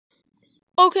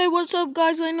Okay, what's up,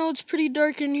 guys? I know it's pretty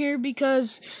dark in here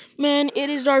because, man, it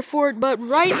is our fort. But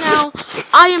right now,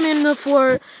 I am in the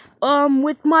fort,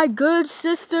 with my good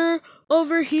sister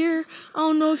over here. I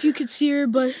don't know if you could see her,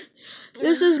 but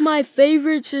this is my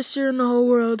favorite sister in the whole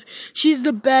world. She's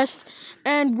the best.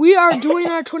 And we are doing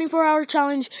our 24-hour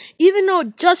challenge. Even though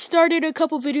it just started a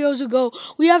couple videos ago,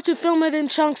 we have to film it in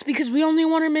chunks because we only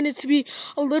want our minutes to be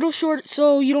a little short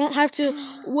so you don't have to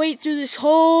wait through this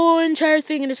whole entire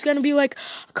thing, and it's going to be like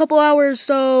a couple hours.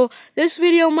 So this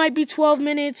video might be 12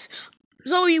 minutes.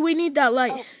 Zoe, we need that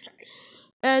light.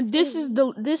 And this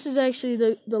is actually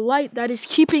the light that is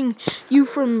keeping you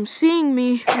from seeing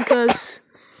me, because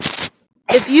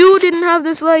if you didn't have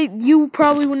this light, you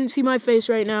probably wouldn't see my face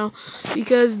right now,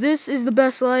 because this is the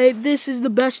best light. This is the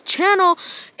best channel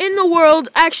in the world.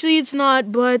 Actually, it's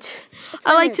not, but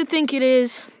I like to think it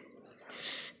is.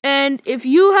 And if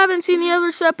you haven't seen the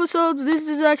other episodes, this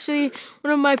is actually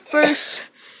one of my first,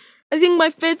 I think my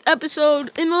 5th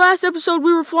episode. In the last episode,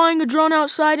 we were flying a drone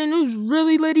outside, and it was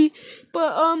really litty.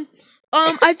 But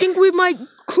I think we might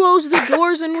close the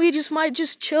doors and we might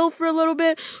just chill for a little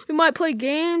bit. We might play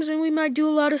games and we might do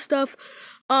a lot of stuff.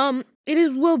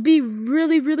 Will be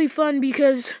really fun,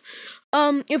 because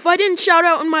if I didn't shout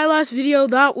out in my last video,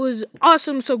 that was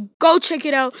awesome. So go check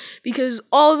it out, because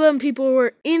all of them people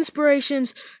were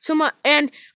inspirations.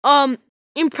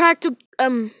 Impractical,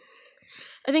 I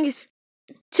think it's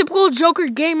Typical Joker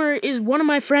Gamer is one of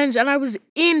my friends, and I was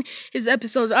in his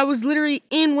episodes. I was literally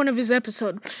in one of his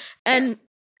episodes. And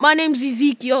my name's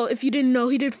Ezekiel. If you didn't know,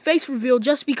 he did face reveal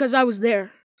just because I was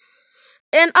there.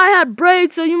 And I had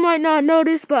braids, so you might not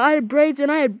notice, but I had braids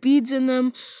and I had beads in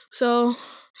them.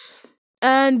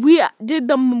 And we did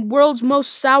the world's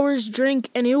most sourest drink,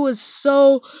 and it was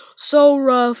so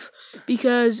rough,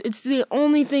 because it's the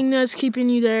only thing that's keeping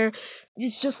you there.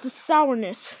 It's just the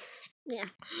sourness. Yeah.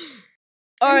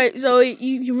 Alright, so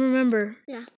you remember.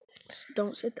 Yeah. Just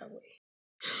don't sit that way.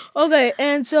 Okay,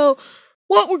 and so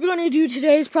what we're going to do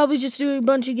today is probably just do a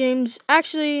bunch of games.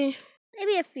 Actually,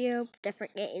 maybe a few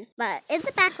different games, but in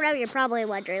the background you're probably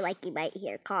wondering, like, you might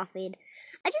hear coughing.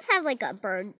 I just have, like, a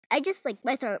bird.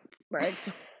 My throat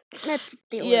burns. That's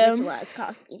the only reason why it's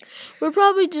coughing. We're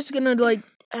probably just going to, like,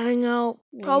 hang out,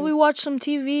 probably watch some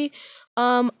TV.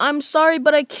 I'm sorry,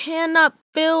 but I cannot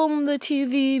film the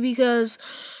TV because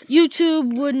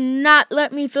YouTube would not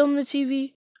let me film the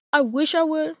TV. I wish I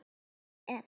would.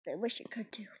 Yeah, I wish you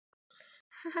could too.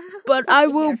 But I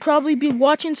will probably be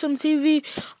watching some TV.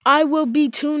 I will be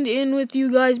tuned in with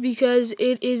you guys because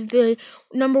it is the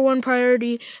 #1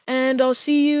 priority. And I'll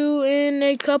see you in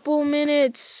a couple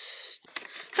minutes.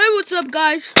 Hey, what's up,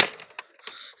 guys?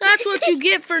 That's what you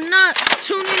get for not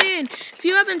tuning in. If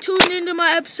you haven't tuned into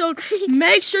my episode,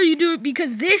 make sure you do it,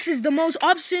 because this is the most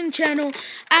awesome channel.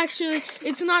 Actually,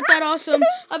 it's not that awesome.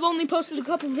 I've only posted a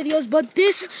couple videos, but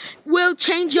this will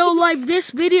change your life. This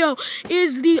video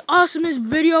is the awesomest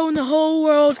video in the whole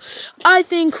world. I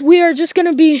think we are just going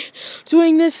to be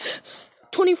doing this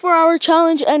 24-hour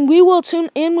challenge, and we will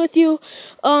tune in with you.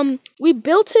 We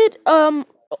built it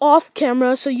off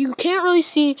camera, so you can't really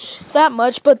see that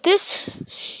much, but this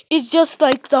is just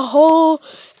like the whole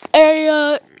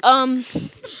area.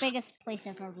 It's the biggest place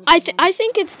I've ever been. I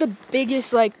think it's the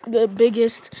biggest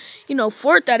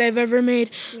fort that I've ever made.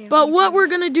 Yeah, but what we're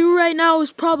gonna do right now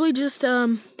is probably just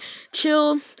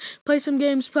chill, play some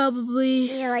games,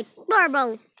 probably. Yeah, like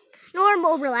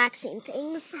normal relaxing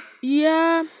things.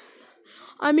 Yeah.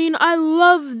 I mean, I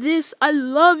love this. I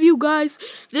love you guys.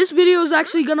 This video is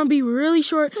actually going to be really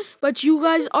short, but you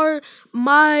guys are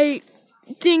my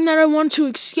thing that I want to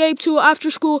escape to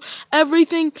after school.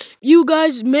 Everything. You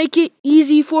guys make it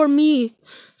easy for me.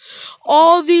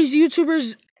 All these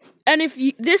YouTubers, and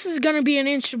this is going to be an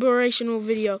inspirational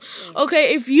video.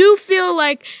 Okay, if you feel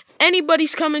like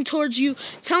anybody's coming towards you,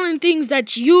 telling things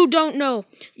that you don't know,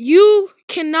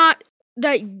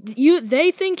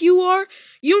 they think you are,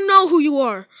 you know who you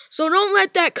are. So don't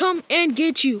let that come and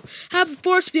get you. Have a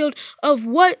force field of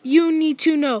what you need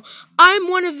to know. I'm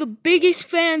one of the biggest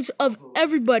fans of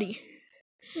everybody.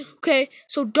 Okay?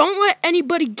 So don't let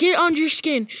anybody get under your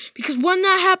skin, because when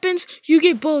that happens, you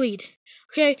get bullied.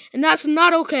 Okay? And that's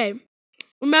not okay.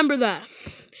 Remember that.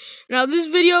 Now this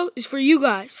video is for you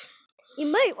guys. You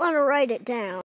might want to write it down.